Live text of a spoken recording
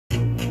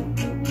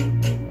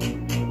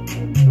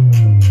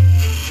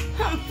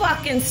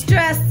fucking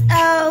stressed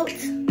out,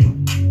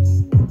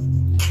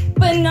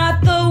 but not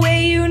the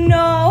way you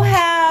know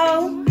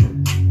how.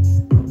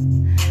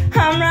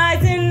 I'm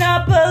rising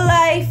up a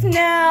life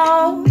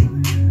now.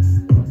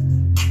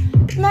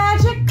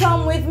 Magic,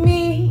 come with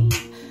me,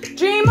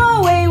 dream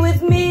away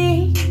with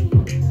me.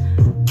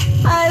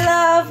 I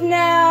love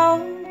now,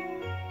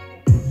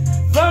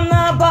 from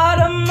the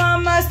bottom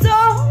of my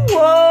soul.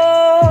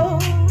 Whoa,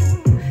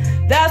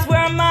 that's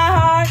where my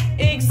heart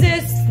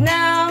exists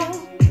now.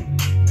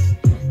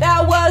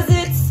 That was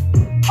its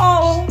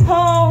own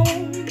home.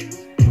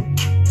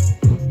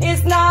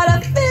 It's not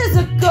a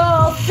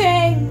physical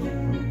thing,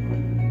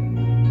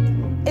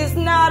 it's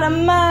not a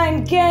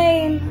mind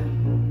game.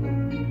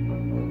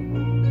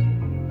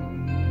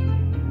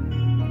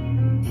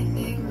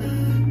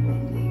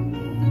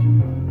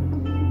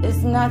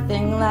 It's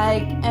nothing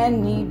like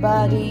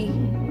anybody,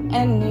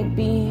 any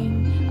being.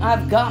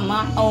 I've got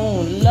my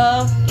own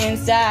love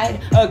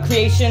inside, a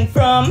creation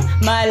from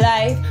my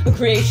life, a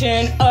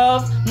creation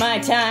of my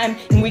time.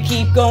 And we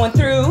keep going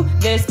through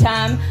this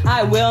time.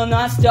 I will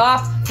not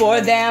stop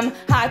for them,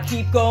 I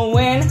keep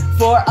going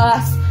for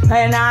us.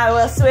 And I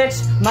will switch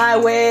my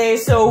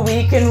ways so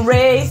we can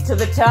raise to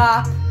the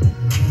top.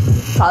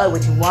 Call it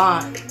what you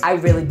want, I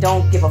really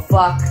don't give a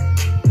fuck.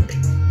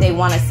 They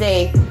wanna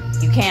say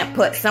you can't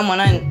put someone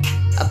on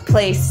a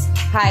place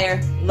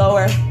higher,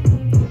 lower.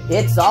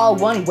 It's all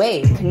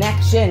one-way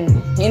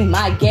connection in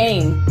my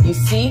game, you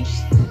see?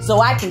 So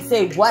I can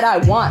say what I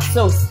want,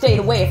 so stay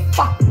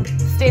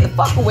the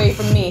fuck away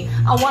from me.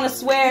 I wanna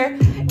swear,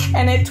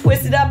 and it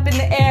twisted up in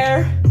the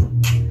air.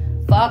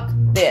 Fuck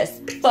this,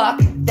 fuck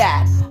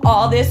that,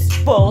 all this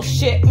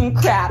bullshit and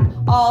crap,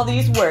 all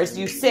these words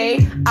you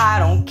say, I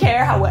don't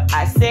care what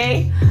I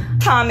say.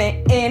 I'm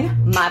in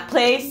my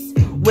place,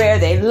 where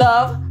they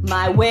love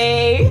my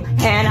way,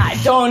 and I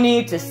don't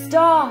need to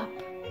stop.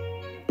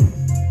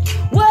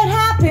 What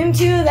happened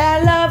to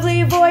that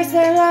lovely voice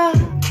I love?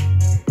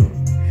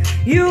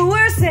 You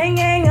were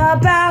singing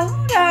about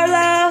our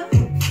love.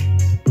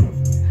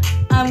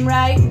 I'm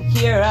right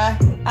here,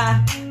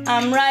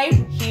 I'm right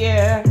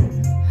here.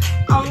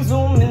 I'm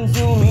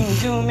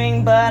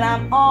zooming, but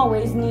I'm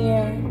always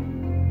near.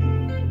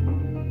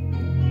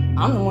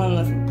 I'm the one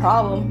that's the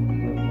problem.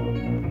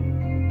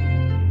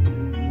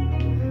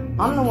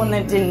 I'm the one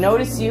that didn't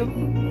notice you.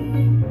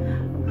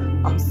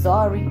 I'm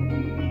sorry.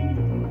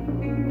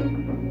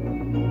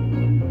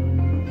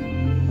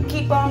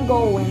 Keep on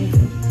going.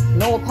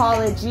 No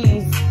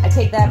apologies. I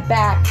take that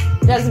back.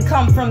 It doesn't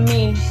come from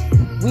me.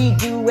 We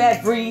do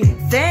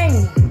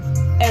everything.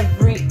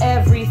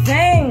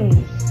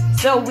 Everything.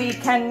 So we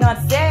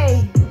cannot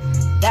say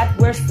that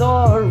we're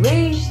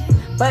sorry.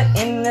 But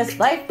in this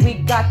life we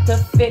got to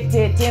fit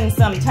it in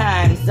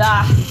sometimes.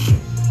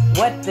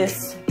 What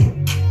this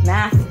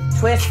math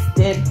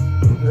twisted,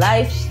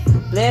 life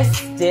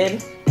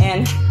blisted,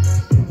 and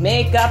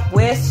make up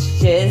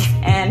wishes,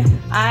 and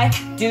I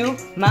do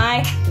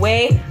my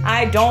way.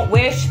 I don't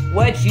wish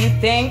what you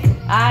think.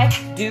 I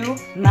do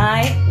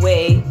my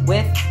way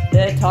with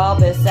the tall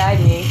beside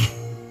me.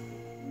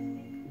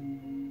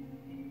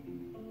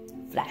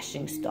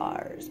 Flashing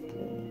stars,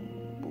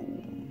 boom,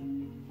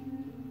 boom,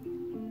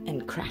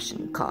 and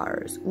crashing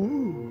cars.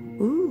 Ooh,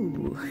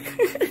 ooh.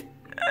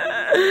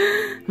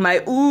 My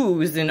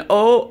oohs and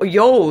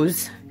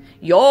yos.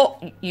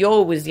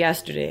 Yo was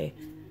yesterday.